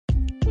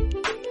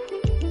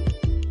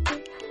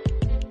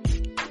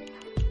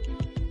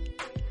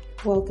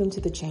Welcome to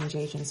the Change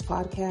Agents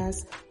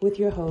podcast with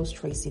your host,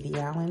 Tracy D.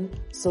 Allen,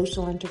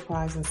 social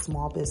enterprise and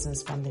small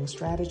business funding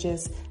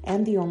strategist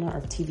and the owner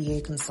of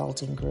TVA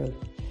Consulting Group.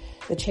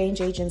 The Change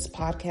Agents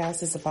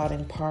podcast is about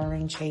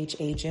empowering change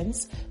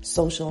agents,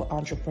 social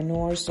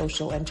entrepreneurs,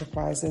 social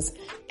enterprises,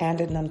 and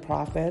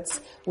nonprofits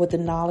with the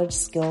knowledge,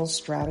 skills,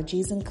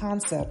 strategies, and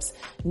concepts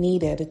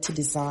needed to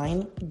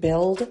design,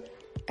 build,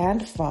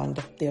 and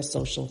fund their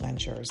social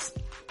ventures.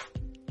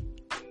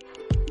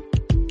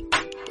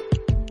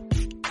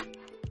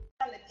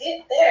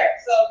 Get there.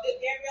 So,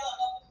 Gabrielle, I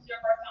don't know if this is your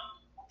first time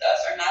with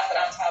us or not, but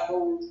I'm Ty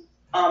Boone,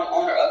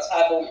 owner of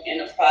Ty Boone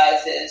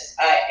Enterprises.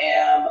 I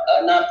am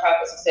a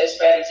nonprofit success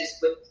strategist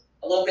with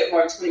a little bit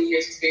more than 20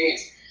 years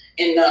experience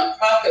in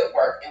nonprofit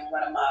work. And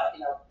one of my,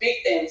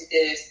 big things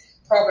is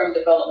program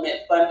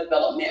development, fund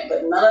development,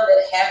 but none of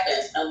that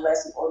happens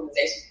unless an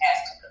organization has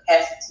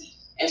capacity.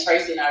 And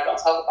Tracy and I are going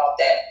to talk about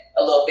that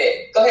a little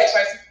bit. Go ahead,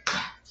 Tracy.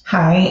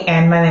 Hi,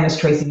 and my name is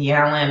Tracy D.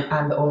 Allen.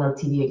 I'm the owner of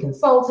TVA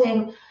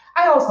Consulting.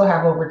 I also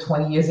have over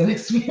 20 years of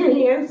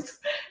experience.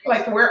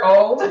 Like, we're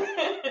old.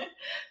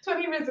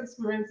 20 years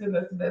experience in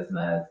this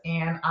business,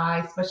 and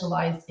I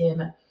specialize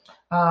in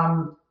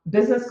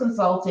business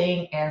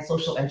consulting and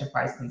social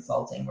enterprise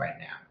consulting right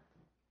now.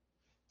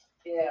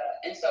 Yeah,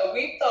 and so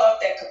we thought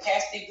that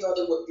capacity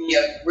building would be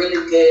a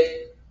really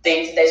good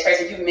thing today.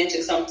 Tracy, you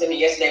mentioned something to me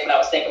yesterday when I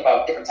was thinking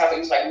about different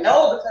topics. Like,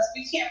 no, because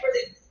we can't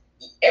really,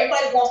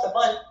 everybody wants the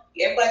money.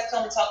 Everybody's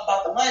coming to talk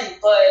about the money,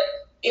 but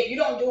if you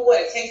don't do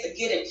what it takes to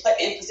get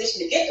in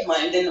position to get the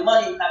money, then the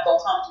money is not going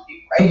to come to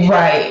you,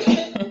 right? Right.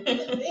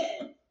 Even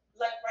then,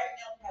 like right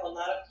now, we have a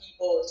lot of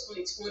people.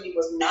 2020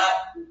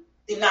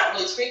 did not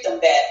really treat them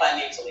bad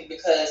financially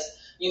because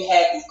you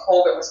had these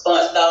COVID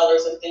response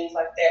dollars and things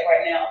like that.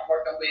 Right now, I'm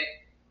working with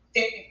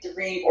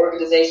 53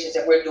 organizations,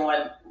 and we're doing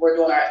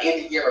our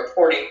end of year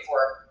reporting for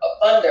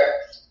a funder,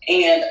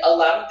 and a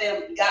lot of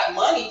them got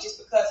money just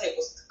because it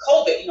was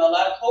COVID. A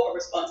lot of COVID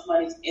response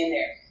money's in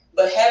there.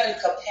 But having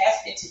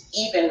capacity to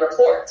even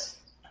report,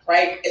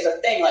 right, is a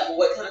thing. Like,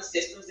 what kind of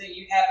systems do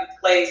you have in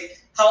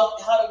place? How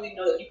do we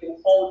know that you can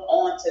hold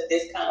on to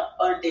this kind of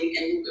funding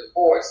and move it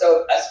forward?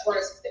 So I just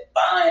want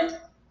to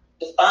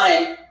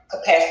define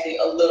capacity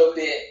a little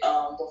bit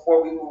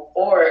before we move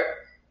forward.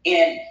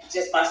 And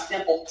just my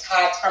simple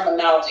Thai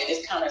terminology,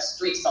 it's kind of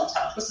street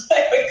sometimes.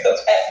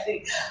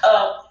 Capacity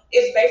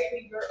is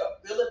basically your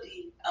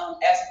ability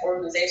as an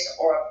organization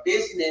or a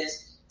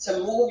business to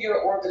move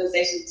your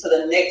organization to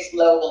the next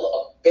level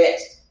of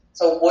best.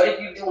 So what are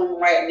you doing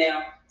right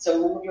now to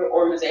move your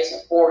organization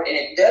forward? And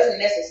it doesn't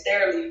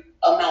necessarily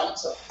amount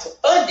to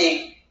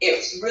funding.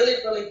 It's really,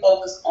 really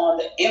focused on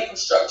the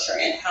infrastructure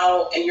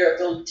and your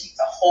ability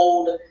to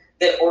hold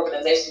that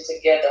organization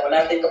together. When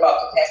I think about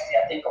capacity,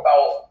 I think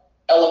about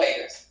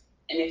elevators.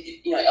 And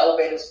if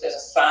elevators, there's a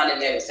sign in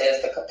there that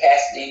says the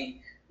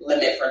capacity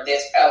limit for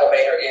this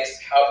elevator is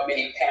however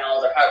many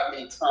pounds or however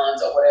many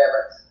tons or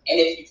whatever. And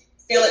if you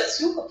fill it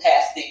to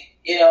capacity,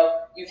 you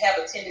have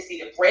a tendency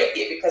to break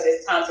it because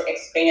it's time to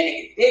expand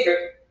and get bigger.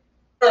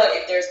 But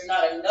if there's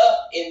not enough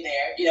in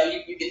there,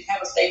 you can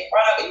have a safe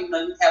ride, but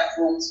you have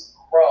room to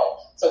grow.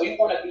 So we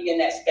want to be in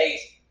that space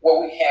where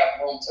we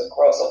have room to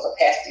grow. So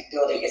capacity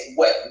building is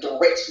what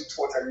directs you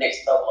towards your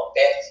next level of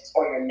best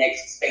or your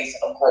next space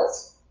of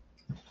growth.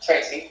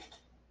 Tracy?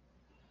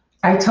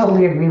 I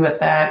totally agree with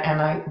that.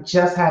 And I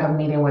just had a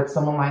meeting with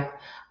some of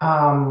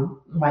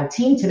my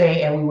team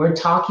today, and we were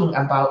talking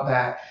about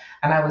that.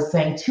 And I was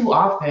saying, too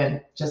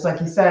often, just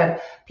like you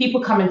said,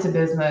 people come into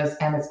business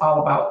and it's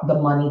all about the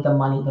money, the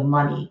money, the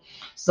money.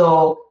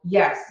 So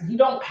yes, you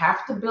don't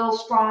have to build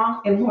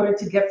strong in order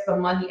to get some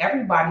money.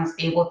 Everybody's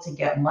able to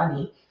get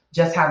money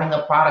just having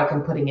a product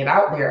and putting it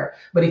out there.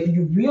 But if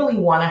you really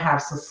want to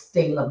have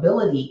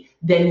sustainability,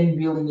 then you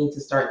really need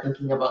to start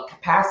thinking about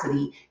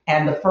capacity.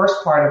 And the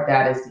first part of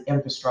that is the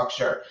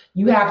infrastructure.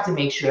 You have to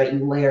make sure that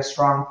you lay a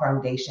strong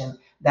foundation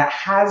that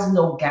has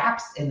no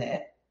gaps in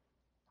it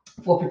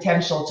for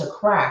potential to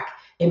crack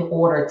in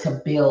order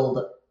to build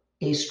to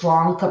a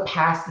strong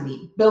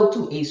capacity,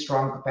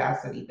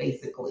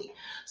 basically.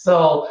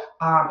 So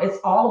it's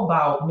all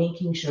about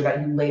making sure that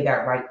you lay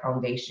that right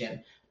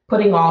foundation,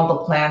 putting all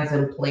the plans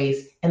in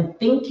place and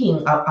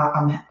thinking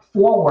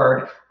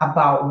forward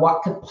about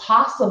what could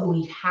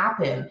possibly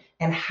happen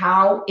and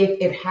how, if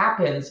it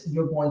happens,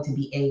 you're going to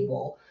be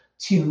able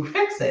to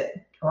fix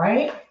it,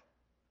 right?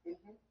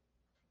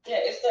 Yeah,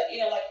 it's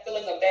like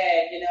filling a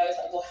bag, it's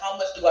like, well, how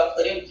much do I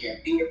put in here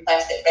in your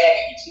plastic bag?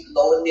 And you keep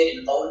loading it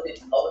and loading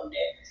it and loading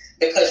it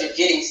because you're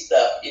getting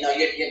stuff.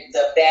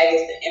 The bag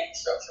is the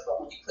infrastructure,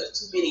 but when you put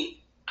too many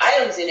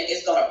items in it,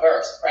 it's going to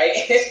burst, right?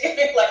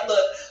 It's like,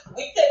 look,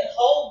 we couldn't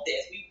hold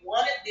this. We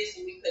wanted this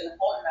and we couldn't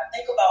hold it.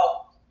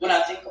 When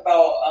I think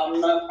about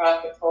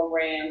nonprofit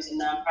programs and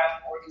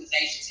nonprofit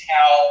organizations,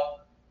 how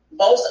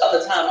most of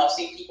the time I'll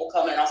see people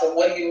come in and I'll say,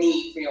 what do you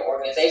need for your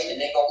organization?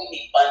 And they go, we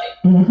need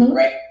funding,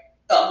 right?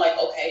 So I'm like,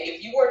 okay, if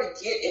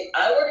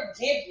I were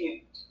to give you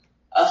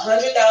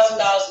 $100,000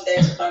 a day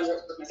to fund your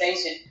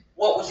organization,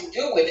 what would you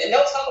do with it? And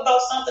they'll talk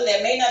about something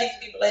that may not even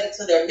be related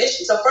to their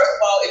mission. So first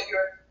of all, if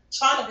you're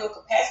trying to build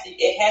capacity,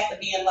 it has to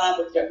be in line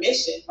with your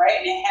mission, right?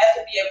 And it has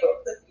to be able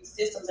to put these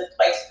systems in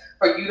place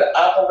for you to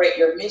operate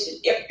your mission.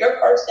 If your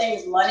first thing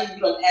is money, you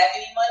don't have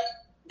any money,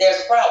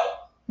 there's a problem.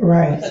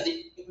 Right. Because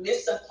you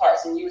miss some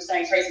parts, and you were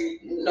saying, Tracy,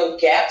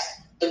 gaps.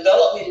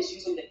 Development is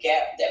usually the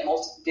gap that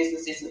most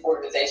businesses and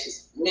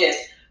organizations miss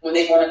when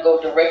they want to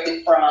go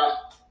directly from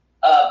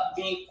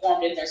being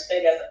formed in their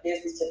state as a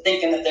business to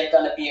thinking that they're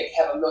going to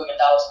have $1 million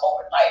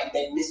overnight, and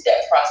they miss that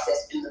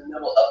process in the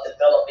middle of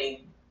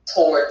developing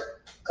toward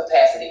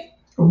capacity.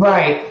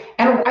 Right.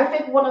 And I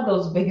think one of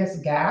those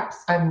biggest gaps,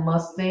 I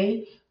must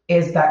say,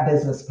 is that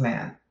business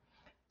plan.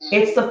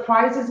 It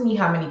surprises me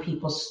how many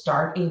people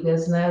start a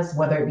business,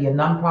 whether it be a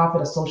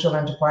nonprofit, a social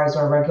enterprise,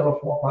 or a regular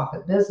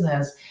for-profit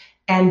business,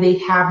 and they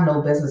have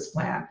no business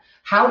plan.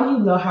 How do you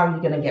know how you're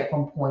going to get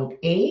from point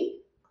A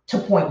to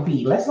point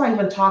B? Let's not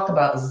even talk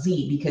about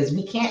Z, because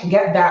we can't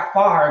get that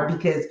far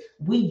because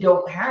we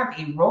don't have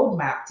a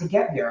roadmap to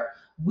get there.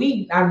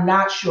 I'm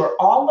not sure.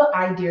 All the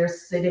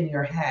ideas sit in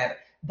your head.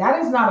 That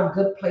is not a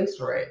good place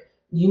for it.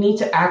 You need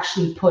to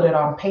actually put it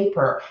on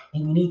paper,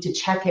 and you need to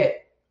check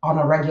it on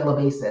a regular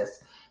basis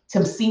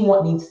to see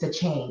what needs to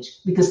change,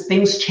 because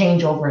things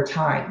change over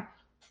time.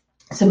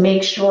 To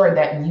make sure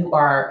that you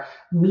are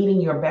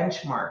meeting your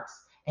benchmarks.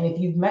 And if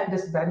you've met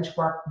this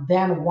benchmark,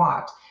 then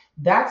what?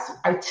 That's,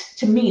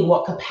 to me,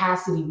 what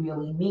capacity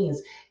really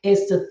means,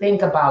 is to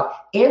think about,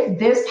 if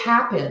this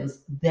happens,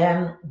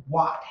 then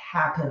what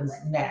happens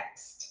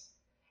next?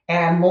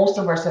 And most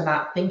of us are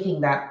not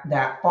thinking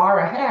that far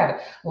ahead.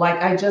 Like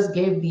I just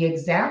gave the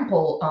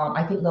example,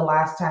 I think the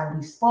last time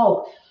we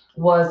spoke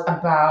was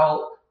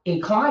about a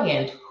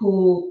client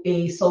who,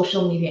 a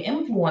social media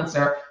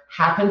influencer,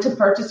 happened to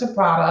purchase a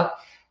product,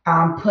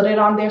 put it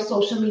on their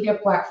social media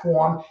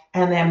platform,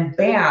 and then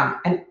bam,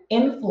 an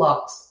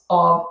influx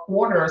of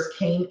orders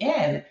came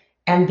in,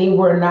 and they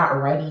were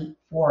not ready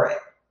for it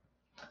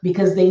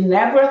because they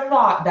never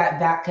thought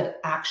that could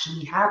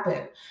actually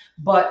happen.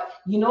 But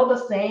you know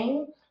the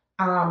saying,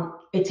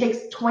 it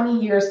takes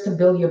 20 years to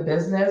build your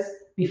business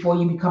before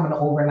you become an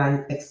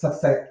overnight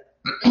success.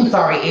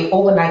 An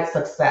overnight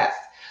success.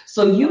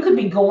 So you could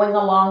be going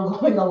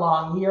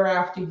along year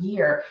after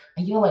year,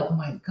 and you're like,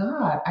 my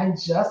God, I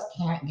just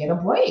can't get a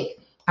break.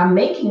 I'm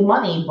making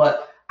money,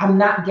 but I'm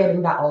not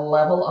getting that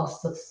level of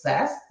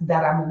success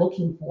that I'm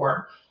looking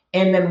for.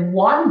 And then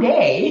one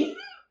day,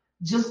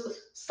 just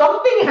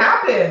something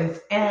happens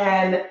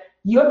and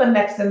you're the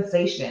next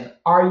sensation.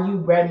 Are you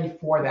ready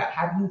for that?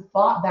 Have you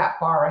thought that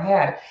far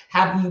ahead?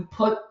 Have you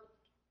put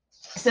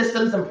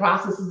systems and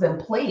processes in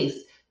place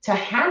to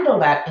handle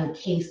that in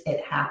case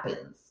it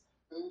happens?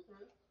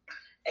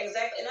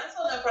 Exactly. And I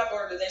tell nonprofit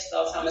organizations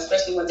all the time,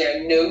 especially when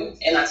they're new,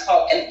 and I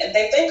talk, and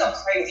they think I'm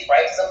crazy,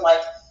 right? Because I'm like,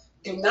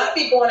 do not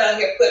be going out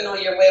here putting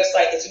on your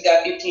website that you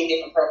got 15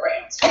 different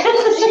programs. And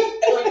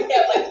when you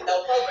have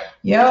no program.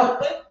 Yeah.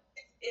 What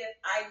if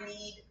I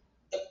need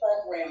the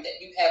program that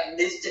you have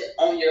listed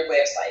on your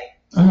website,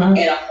 and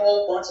a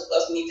whole bunch of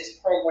us need this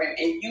program,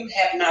 and you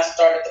have not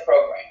started the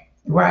program?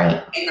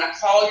 Right. And I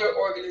call your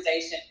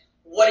organization,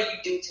 what do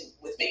you do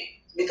with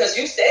me? Because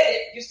you said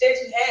it. You said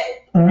you had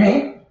it,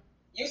 right?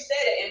 You said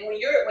it, and when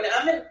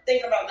I'm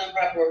thinking about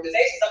nonprofit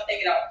organizations, I'm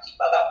thinking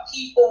about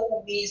people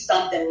who need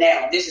something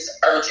now. This is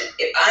urgent.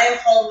 If I am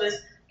homeless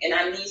and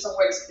I need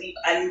somewhere to sleep,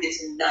 I need it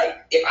tonight.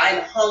 If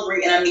I'm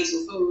hungry and I need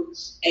some food,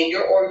 and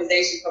your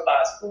organization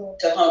provides food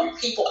to hungry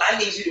people, I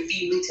need you to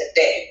feed me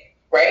today,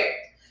 right?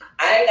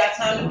 I ain't got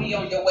time to be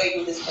on your way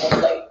with this whole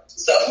plate.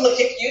 So look,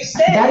 if you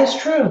said that is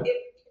true.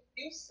 If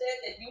you said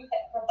that you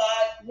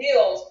provide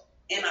meals,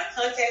 and I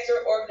contact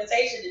your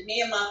organization, and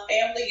me and my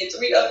family and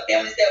 3 other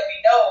families that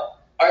we know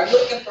are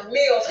looking for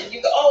meals, and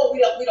you go, oh, we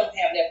don't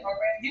have that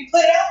program. You put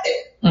it out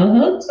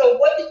there. So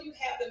what do you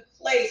have in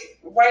place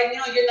right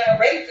now? You're not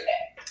ready for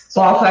that.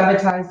 False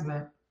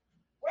advertisement.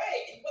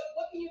 Right. And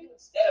what can you do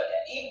instead of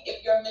that? Even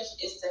if your mission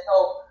is to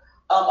help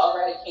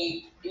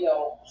eradicate,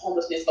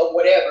 homelessness or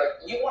whatever,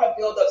 you want to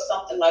build up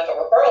something like a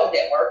referral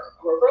network,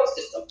 a referral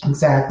system.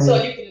 Exactly.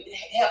 So you can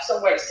have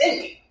somewhere to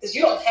send me, because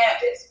you don't have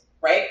this,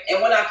 right?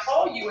 And when I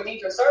call you and need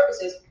your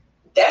services,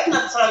 that's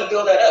not the time to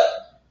build that up.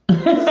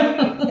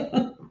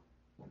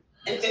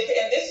 And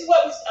this is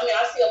what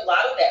I see a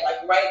lot of that.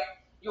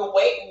 You'll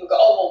wait and you go,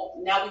 oh,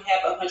 well, now we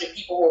have 100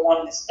 people who are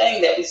wanting this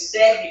thing that we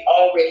said we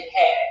already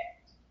had.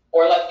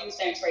 Or like you were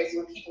saying, Tracy,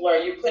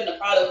 when you're putting a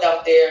product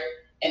out there,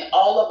 and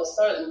all of a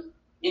sudden,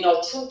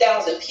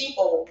 2,000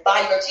 people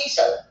buy your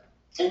T-shirt,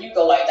 and you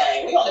go like,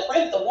 dang, we only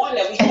printed the one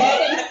that we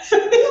had. The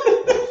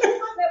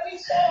one that we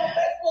saw on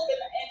Facebook,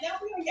 and now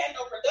we don't got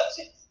no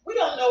production. We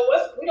don't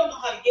know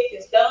how to get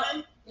this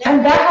done.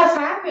 And that has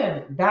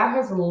happened. That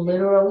has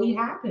literally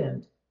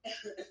happened.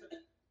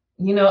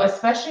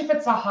 Especially if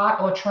it's a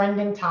hot or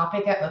trending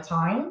topic at the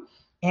time,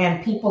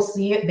 and people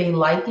see it, they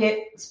like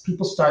it,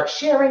 people start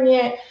sharing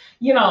it.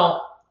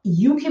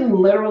 You can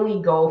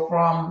literally go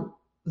from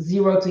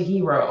zero to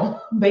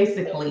hero,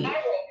 basically.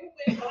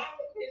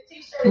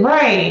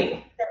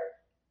 Right.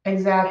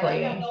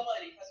 Exactly.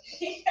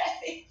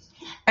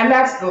 And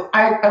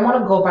I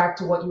want to go back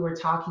to what you were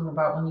talking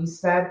about when you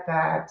said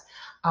that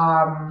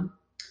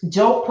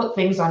don't put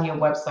things on your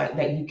website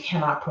that you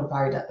cannot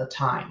provide at the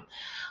time.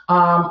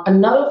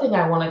 Another thing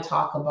I want to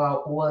talk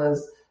about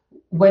was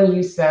when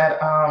you said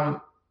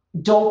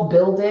don't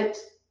build it,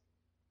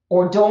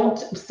 or don't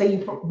say,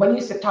 when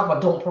you talk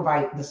about don't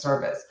provide the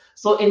service.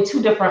 So in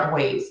two different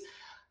ways.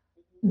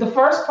 The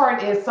first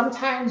part is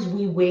sometimes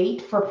we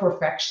wait for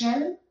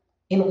perfection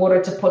in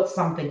order to put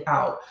something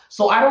out.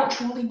 So I don't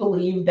truly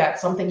believe that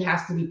something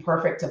has to be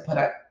perfect to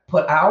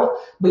put out,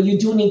 but you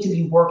do need to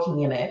be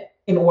working in it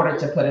in order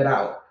to put it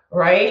out,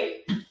 right?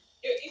 You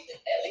at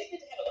least need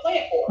to have a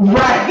plan for it.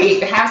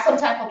 Right. Have some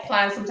type of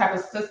plan, some type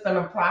of system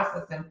and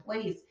process in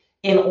place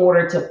in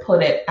order to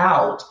put it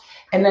out.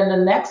 And then the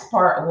next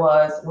part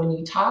was when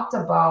you talked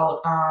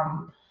about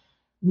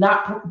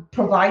not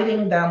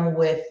providing them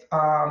with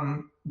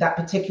that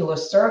particular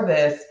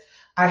service.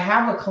 I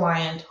have a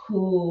client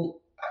who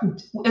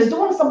is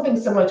doing something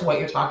similar to what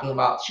you're talking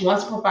about. She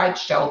wants to provide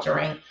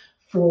sheltering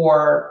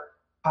for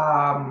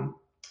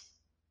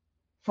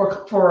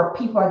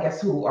people, I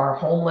guess, who are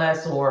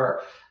homeless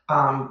or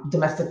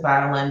domestic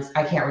violence.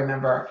 I can't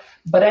remember.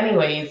 But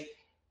anyways,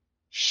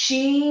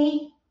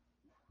 she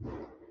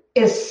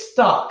is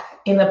stuck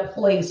in a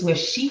place where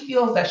she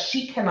feels that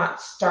she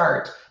cannot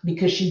start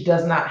because she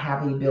does not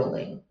have a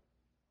building.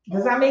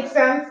 Does that make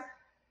sense?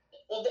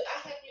 Well,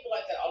 I have people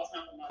like that all the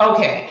time.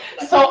 Okay.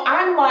 So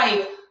I'm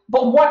like,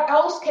 but what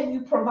else can you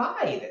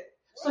provide?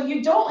 So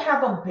you don't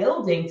have a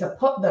building to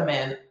put them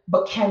in,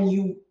 but can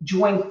you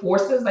join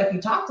forces like you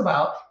talked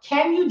about?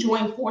 Can you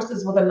join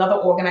forces with another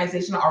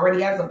organization that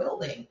already has a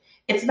building?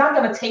 It's not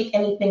going to take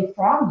anything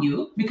from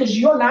you because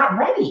you're not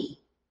ready.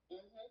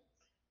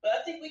 But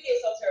I think we get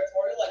so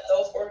territorial, like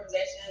those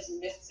organizations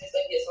and businesses,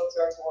 they get so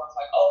territorial. It's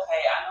like,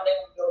 okay, I know they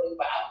have a building,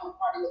 but I don't want to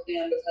partner with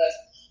them because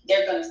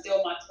they're going to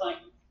steal my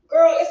client.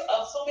 Girl, it's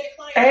so many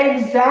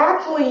clients.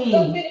 Exactly.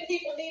 So many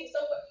people need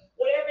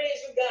whatever it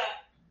is you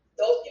got,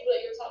 those people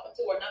that you're talking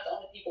to are not the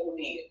only people who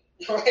need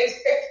it. Right?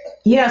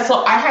 Yeah,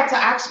 so I had to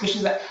ask her,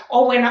 she's like,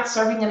 oh, we're not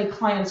serving any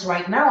clients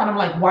right now. And I'm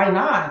like, why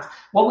not?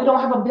 Well, we don't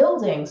have a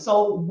building.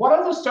 So what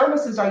other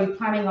services are you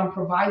planning on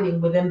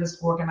providing within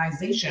this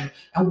organization?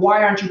 And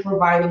why aren't you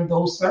providing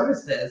those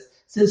services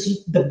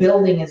since the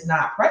building is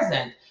not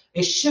present?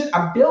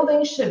 A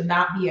building should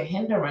not be a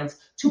hindrance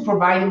to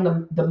providing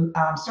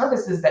the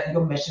services that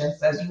your mission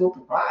says you will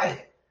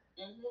provide.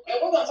 Mm-hmm. And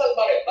we're going to talk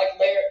about it like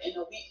later in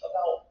the week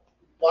about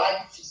why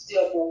you should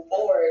still move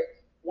forward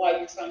while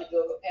you're trying to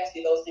build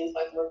capacity. Those things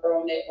like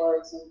referral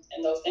networks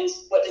and those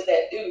things. What does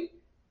that do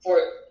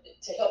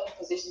to help you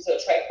position to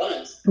attract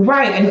funds?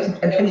 Right, and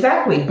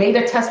exactly.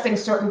 Beta testing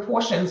certain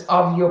portions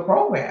of your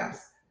programs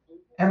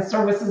and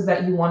services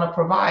that you want to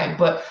provide.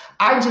 But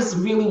I just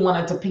really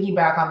wanted to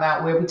piggyback on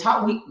that where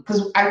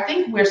because I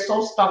think we're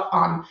so stuck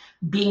on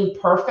being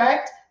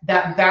perfect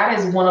that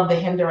is one of the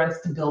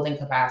hindrance to building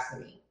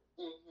capacity.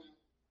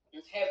 Mm-hmm.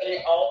 Having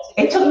it all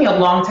together. It took me a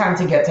long time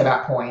to get to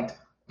that point.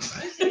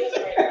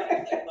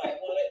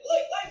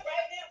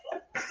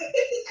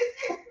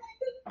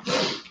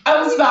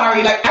 I'm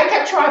sorry. Like I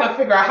kept trying to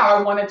figure out how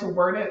I wanted to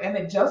word it, and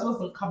it just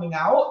wasn't coming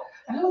out.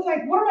 And I was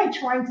like, "What am I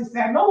trying to say?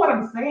 I know what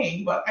I'm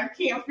saying, but I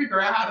can't figure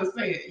out how to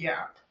say it."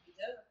 Yeah.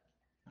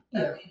 I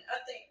mean, I think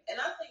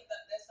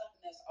that that's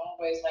something that's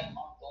always like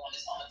ongoing.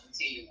 It's on a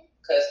continuum.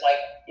 Because,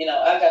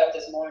 I got up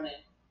this morning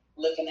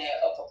looking at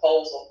a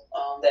proposal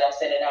that I'm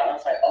sending out. And I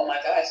was like, "Oh my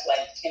gosh!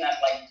 Can I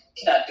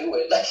do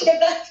it?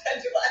 Can I do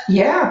it?"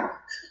 Yeah,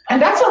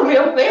 and that's a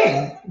real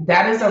thing.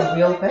 That is a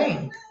real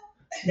thing.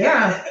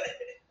 Yeah.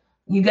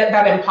 You get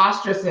that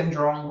imposter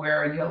syndrome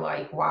where you're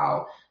like,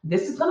 wow,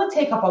 this is going to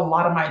take up a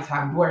lot of my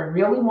time. Do I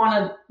really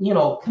want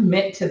to,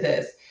 commit to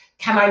this?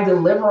 Can I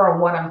deliver on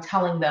what I'm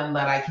telling them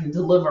that I can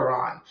deliver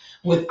on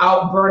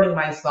without burning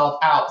myself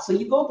out? So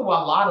you go through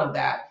a lot of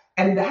that.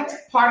 And that's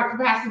part of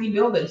capacity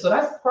building. So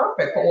that's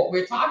perfect for what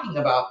we're talking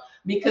about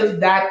because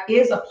that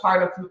is a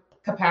part of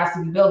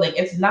capacity building.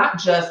 It's not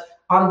just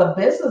on the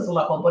business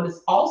level, but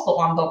it's also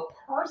on the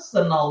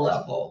personal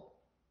level.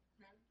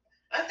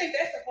 I think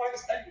that's the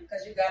hardest thing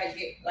because you got to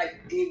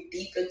dig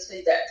deep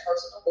into that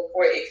personal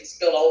before it can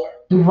spill over.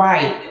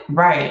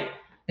 Right.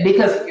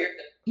 Because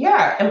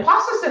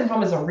imposter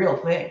syndrome is a real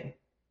thing.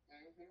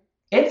 Mm-hmm.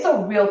 It's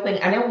a real thing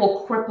and it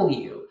will cripple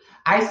you.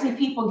 I see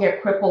people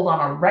get crippled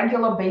on a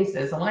regular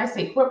basis. And when I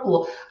say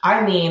crippled,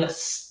 I mean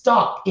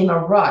stuck in a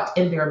rut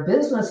in their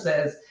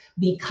businesses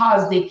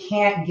because they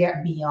can't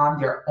get beyond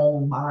their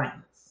own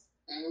minds.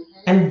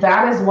 Mm-hmm. And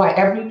that is why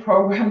every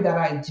program that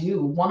I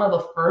do, one of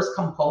the first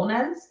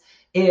components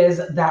is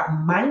that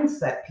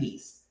mindset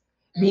piece.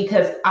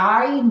 Because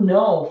I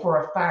know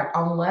for a fact,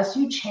 unless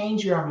you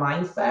change your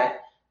mindset,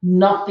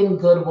 nothing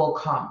good will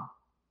come.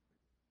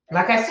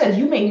 Like I said,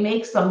 you may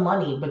make some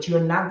money, but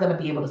you're not going to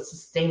be able to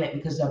sustain it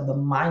because of the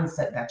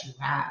mindset that you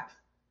have.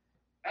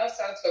 I was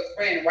talking to a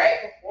friend right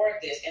before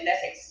this, and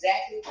that's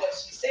exactly what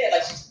she said.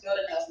 She's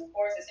building out some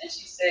courses, and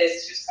she was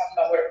talking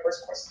about what her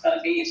first course is going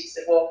to be, and she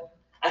said, well,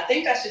 I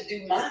think I should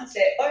do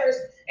mindset first.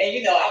 And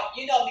you know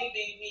me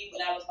being me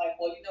when I was like,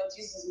 well,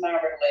 Jesus is my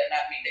regulator,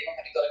 not me. They're gonna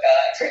have to go to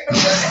God.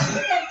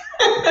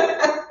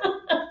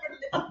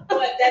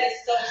 But that is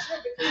so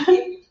true, because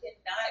if you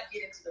cannot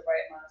get into the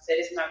right mindset,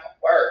 it's not gonna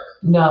work.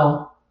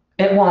 No,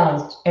 it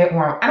won't. It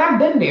won't. And I've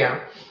been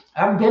there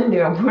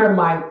where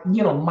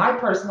my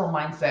personal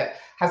mindset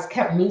has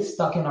kept me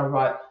stuck in a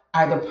rut,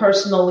 either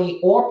personally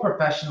or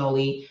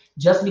professionally,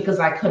 just because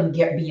I couldn't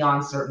get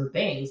beyond certain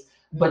things.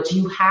 But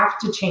you have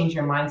to change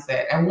your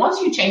mindset. And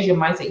once you change your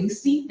mindset, you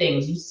see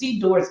things, you see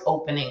doors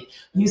opening,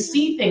 you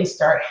see things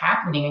start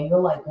happening, and you're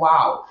like,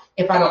 wow,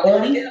 if I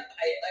only... Like for me,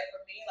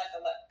 like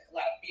a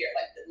lot of fear,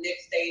 like the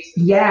next stage.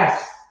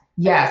 Yes.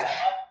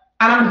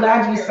 And I'm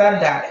glad you said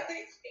that.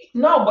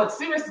 No, but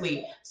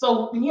seriously.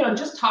 So,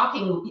 just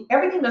talking,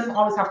 everything doesn't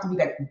always have to be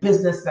like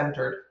business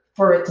centered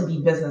for it to be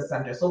business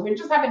centered. So we're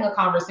just having a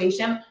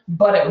conversation,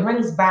 but it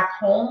rings back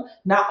home,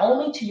 not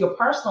only to your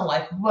personal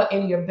life, but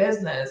in your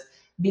business.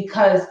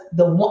 Because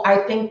I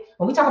think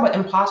when we talk about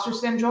imposter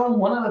syndrome,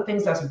 one of the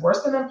things that's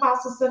worse than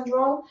imposter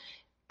syndrome,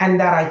 and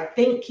that I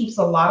think keeps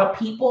a lot of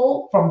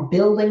people from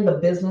building the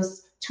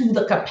business to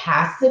the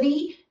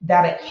capacity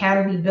that it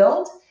can be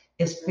built,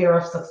 is fear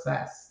of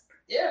success.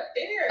 Yeah,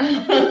 fear.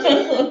 Like, what's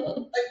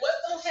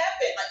gonna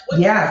happen? Like, what?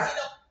 Yes.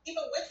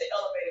 Even with the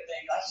elevator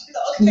thing,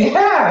 like,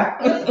 yeah.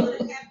 What's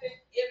gonna happen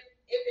if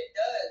it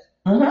does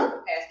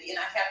capacity, and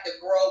I have to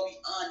grow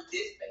beyond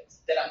this space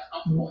that I'm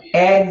comfortable in?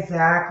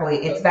 Exactly.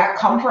 It's that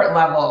comfort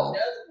level.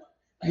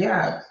 Like,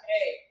 yeah.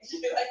 Okay.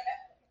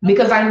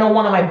 Because I know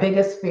one of my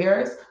biggest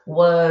fears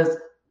was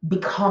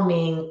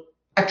becoming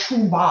a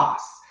true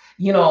boss.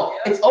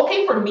 It's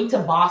okay for me to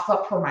boss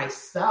up for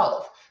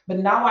myself, but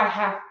now I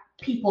have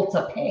people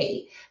to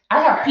pay.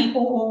 I have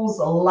people whose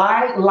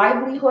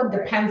livelihood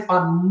depends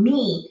on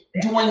me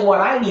doing what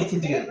I need to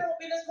do.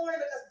 This morning,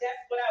 because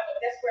that's where I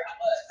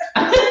was.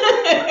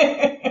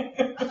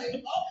 I'm like,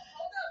 hold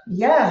up.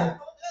 Yeah.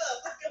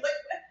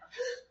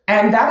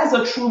 And that is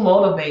a true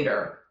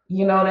motivator.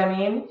 You know what I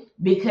mean?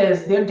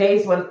 Because there are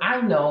days when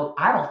I know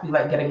I don't feel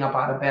like getting up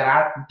out of bed.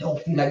 I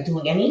don't feel like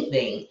doing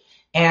anything.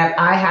 And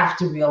I have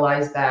to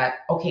realize that,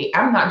 okay,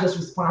 I'm not just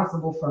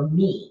responsible for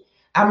me.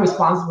 I'm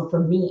responsible for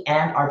me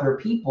and other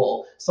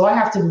people. So I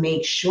have to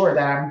make sure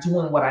that I'm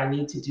doing what I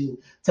need to do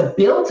to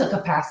build to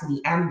capacity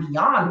and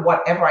beyond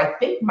whatever I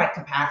think my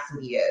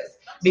capacity is.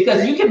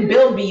 Because you can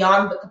build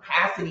beyond the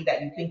capacity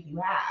that you think you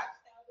have.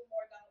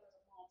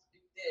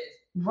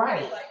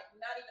 Right. Like,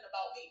 not even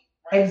about me.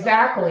 Right?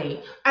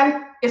 Exactly.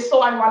 And it's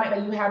so ironic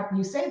that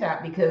you say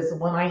that, because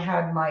when I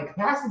had my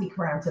capacity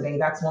cram today,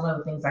 that's one of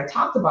the things I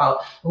talked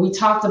about. We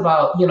talked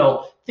about,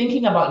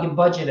 thinking about your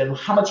budget and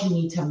how much you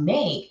need to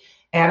make.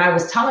 And I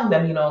was telling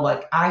them,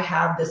 like, I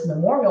have this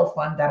memorial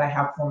fund that I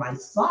have for my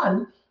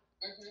son,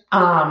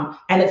 and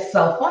it's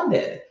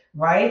self-funded,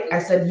 right? I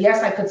said,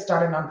 yes, I could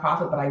start a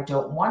nonprofit, but I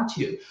don't want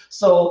to.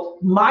 So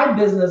my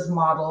business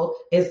model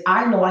is,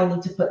 I know I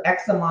need to put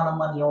X amount of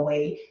money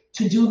away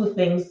to do the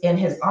things in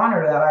his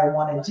honor that I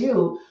want to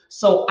do.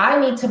 So I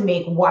need to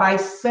make what I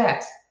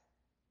set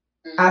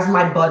as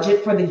my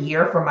budget for the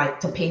year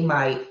to pay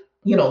my,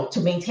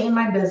 to maintain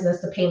my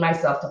business, to pay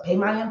myself, to pay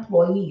my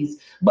employees.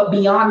 But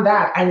beyond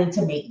that, I need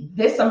to make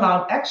this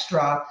amount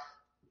extra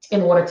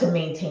in order to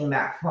maintain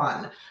that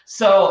fund.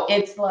 So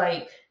it's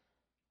like,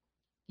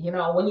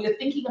 when you're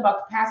thinking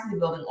about capacity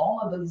building,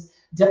 all of these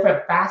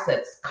different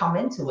facets come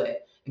into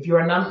it. If you're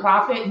a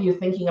nonprofit, you're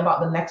thinking about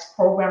the next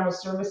program or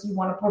service you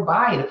want to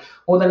provide,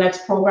 or the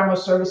next program or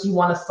service you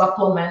want to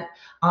supplement,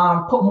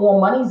 put more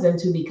monies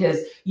into, because,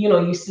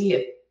 you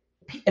see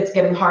it's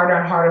getting harder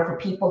and harder for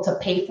people to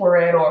pay for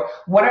it, or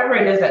whatever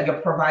it is that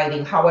you're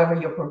providing, however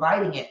you're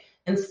providing it.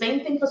 And same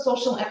thing for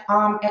social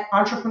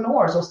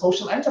entrepreneurs or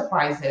social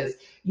enterprises.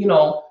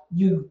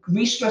 You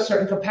reach to a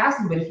certain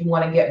capacity, but if you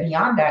want to get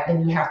beyond that,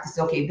 then you have to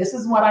say, okay, this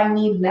is what I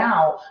need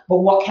now, but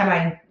what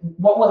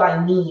will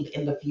I need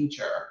in the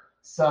future?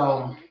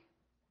 So.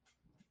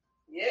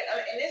 Yeah,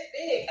 and it's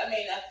big. I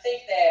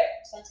think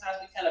that sometimes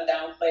we kind of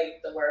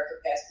downplay the word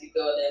capacity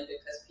building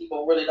because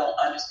people really don't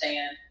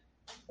understand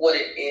what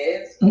it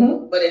is,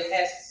 but it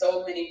has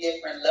so many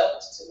different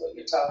levels to what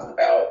you're talking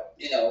about.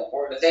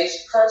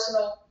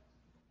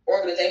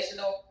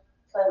 Organizational,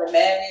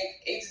 programmatic.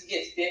 It just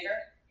gets bigger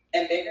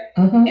and bigger,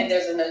 and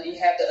you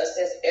have to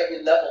assess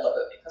every level of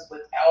it, because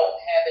without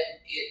having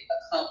it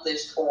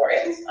accomplished, or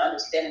at least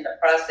understanding the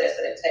process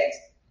that it takes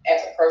at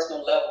the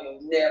personal level,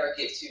 you'll never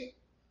get to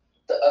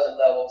the other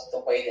levels the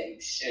way that you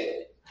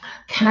should.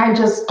 Can I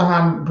just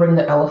bring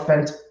the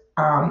elephant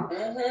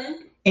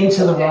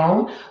into the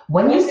room?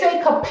 When you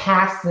say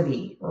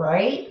capacity,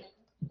 right?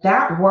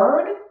 That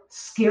word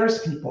scares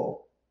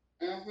people.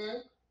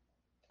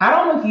 I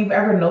don't know if you've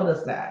ever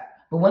noticed that,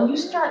 but when you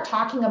start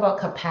talking about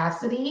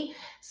capacity,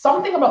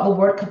 something about the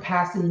word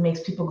capacity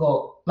makes people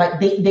go, like,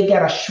 they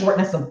get a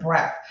shortness of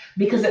breath,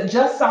 because it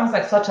just sounds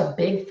like such a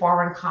big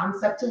foreign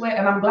concept to it.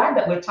 And I'm glad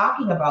that we're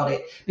talking about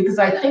it, because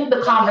I think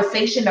the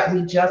conversation that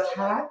we just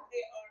had,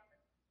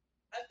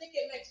 I think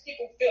it makes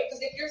people feel,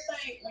 because if you're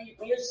saying,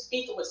 when you're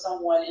speaking with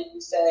someone and you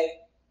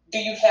say, do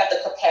you have the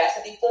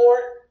capacity for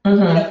it?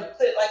 Mm-hmm. You know,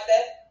 put it like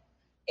that.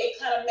 It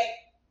kind of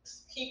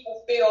makes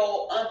people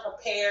feel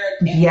unprepared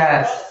and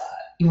yes,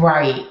 unqualified.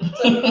 right.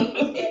 So it kind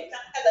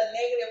of has a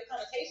negative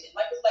connotation.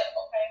 Like it's like,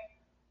 okay,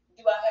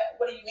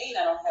 what do you mean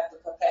I don't have the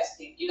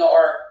capacity? You know,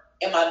 or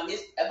am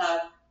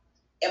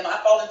I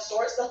falling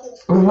short something?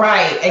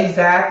 Right,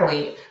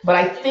 exactly. But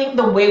I think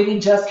the way we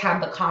just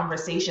had the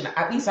conversation,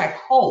 at least I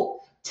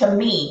hope, to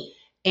me,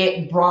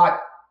 it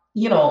brought,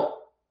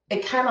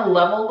 it kind of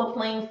leveled the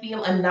playing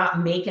field and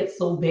not make it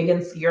so big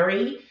and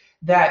scary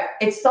that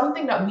it's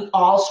something that we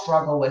all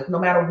struggle with, no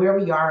matter where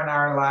we are in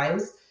our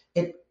lives.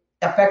 It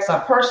affects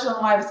our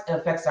personal lives, it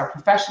affects our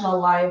professional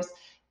lives.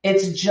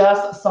 It's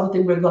just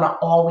something we're going to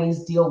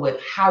always deal with.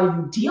 How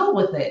you deal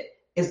with it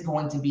is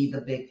going to be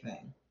the big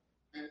thing.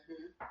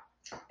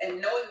 Mm-hmm.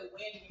 And knowing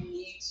when you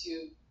need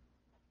to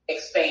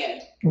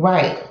expand.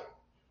 Right.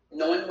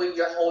 Knowing when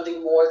you're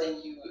holding more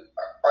than you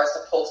are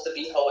supposed to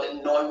be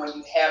holding, knowing when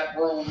you have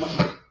room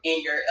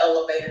in your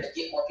elevator to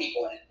get more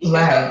people in.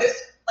 Right.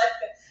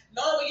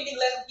 Knowing when you need to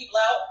let some people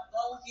out,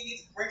 knowing when you need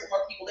to bring some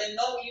more people in,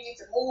 knowing when you need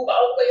to move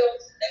all the way over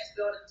to the next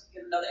building to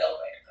get another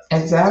elevator.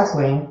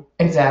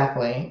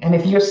 Exactly. And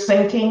if you're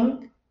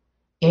sinking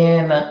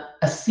in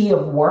a sea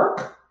of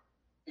work,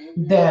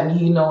 mm-hmm. then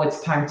you know it's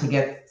time to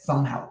get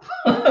some help.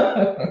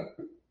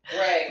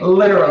 Right.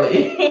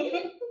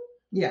 Literally.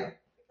 Yeah.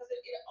 Because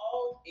it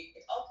all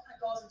kind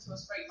of goes into a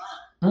straight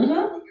line.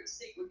 Mm-hmm. When you're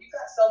sick, when you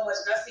got so much,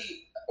 and I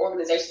see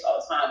organizations all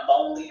the time,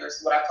 bone leaders,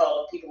 what I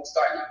call people who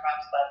start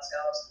nonprofits by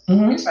themselves,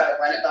 mm-hmm. and try to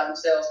run it by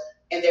themselves,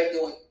 and they're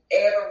doing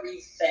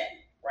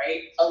everything,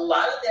 right? A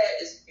lot of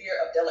that is fear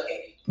of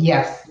delegating.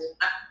 Yes.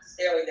 Not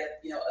necessarily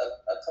that,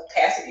 a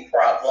capacity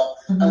problem,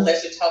 mm-hmm.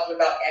 unless you're talking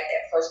about at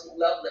that personal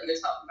level that you're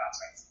talking about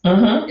training.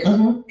 Mm-hmm.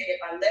 Mm-hmm. And if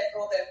I let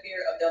go of that fear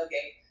of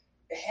delegating,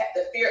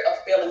 the fear of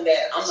feeling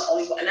that I'm the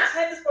only one, and I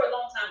had this for a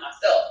long time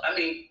myself. I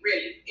mean,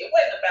 really, it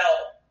wasn't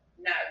about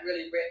not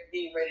really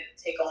being ready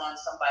to take on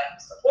somebody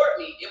to support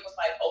me. It was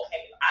like,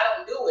 okay, if I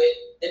don't do it,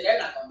 then they're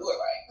not going to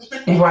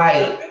do it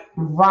right.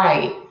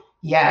 Right.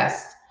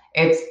 Yes.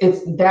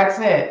 It's that's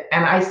it.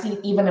 And I see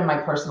even in my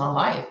personal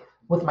life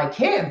with my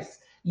kids,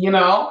 you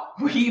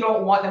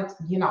don't want them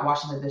you're not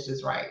washing the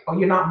dishes right, or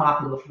you're not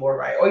mopping the floor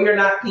right, or you're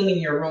not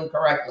cleaning your room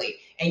correctly,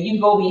 and you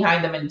go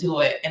behind them and do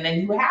it. And then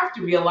you have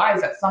to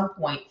realize at some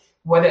point,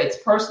 whether it's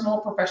personal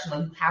or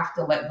professional, you have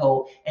to let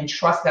go and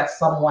trust that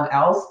someone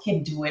else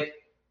can do it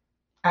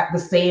at the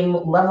same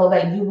level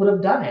that you would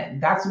have done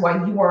it. That's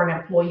why you are an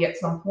employee at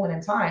some point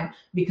in time,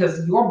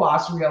 because your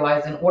boss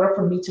realized in order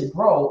for me to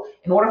grow,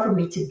 in order for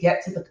me to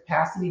get to the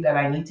capacity that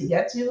I need to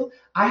get to,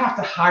 I have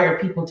to hire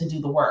people to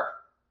do the work.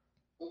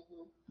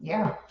 Mm-hmm.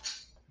 Yeah.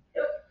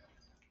 Yep.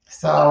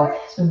 So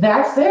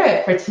that's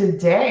it for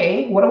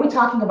today. What are we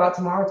talking about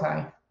tomorrow,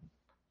 Ty?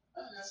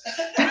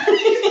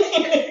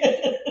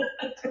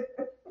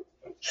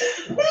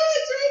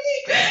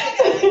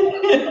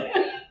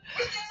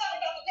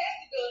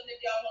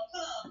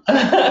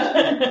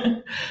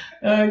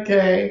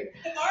 Okay.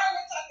 Tomorrow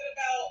we're talking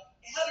about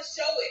how to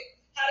show it,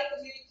 how to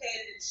communicate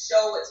it and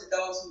show it to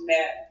those who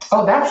matter.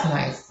 Oh, that's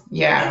nice.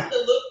 Yeah. Just a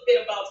little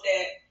bit about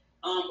that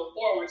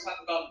before we we're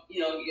talking about,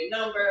 your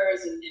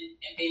numbers and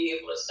being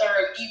able to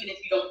serve, even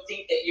if you don't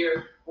think that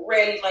you're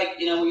ready, like,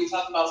 when you're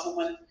talking about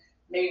someone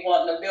maybe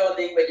wanting a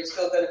building, but you're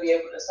still going to be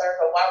able to serve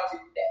her. Why would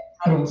you do that?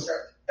 How do you show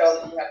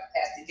that you have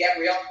capacity?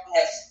 Gabrielle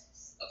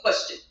has a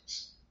question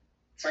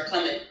for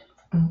coming.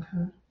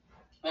 Okay.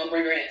 I'll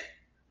bring her in.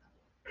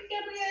 Hey,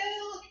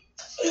 Gabrielle.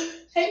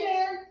 Hey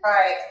there. All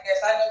right.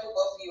 Yes, I know who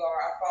both of you are.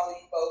 I follow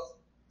you both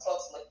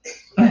closely.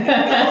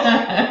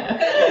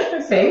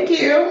 Thank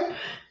you.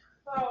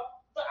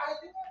 But I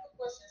do have a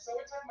question. So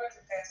we're talking about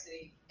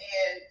capacity,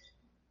 and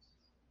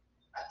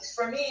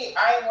for me,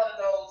 I am one of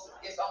those.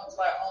 It's almost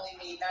like only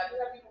me. Now I do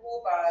have people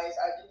who advise.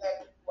 I do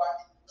have people who I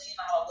can lean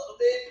on a little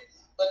bit,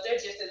 but they're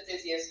just as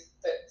busy as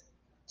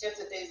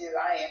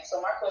I am.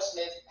 So my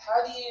question is,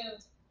 how do you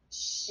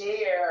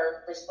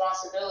share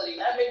responsibility,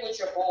 not maybe with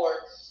your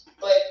board,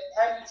 but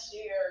how do you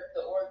share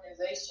the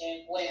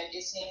organization when it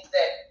seems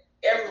that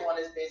everyone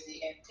is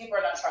busy and people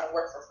are not trying to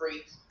work for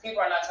free, people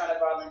are not trying to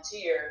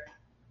volunteer,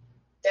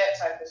 that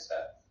type of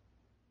stuff?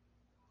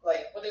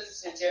 Like, what is the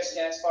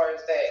suggestion as far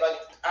as that? Like,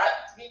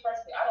 me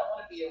personally, I don't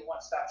want to be a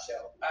one-stop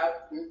show. I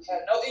have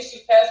no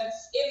issue passing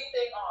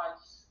anything on,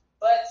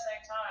 but at the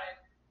same time,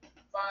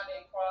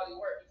 finding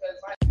quality work, because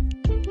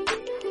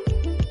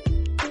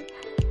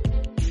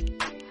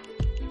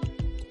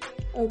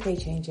Okay,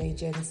 change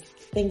agents,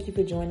 thank you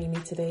for joining me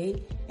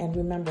today. And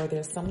remember,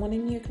 there's someone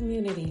in your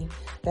community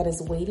that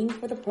is waiting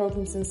for the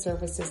programs and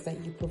services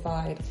that you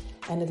provide,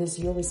 and it is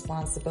your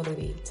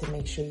responsibility to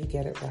make sure you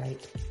get it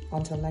right.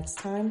 Until next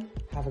time,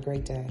 have a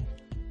great day.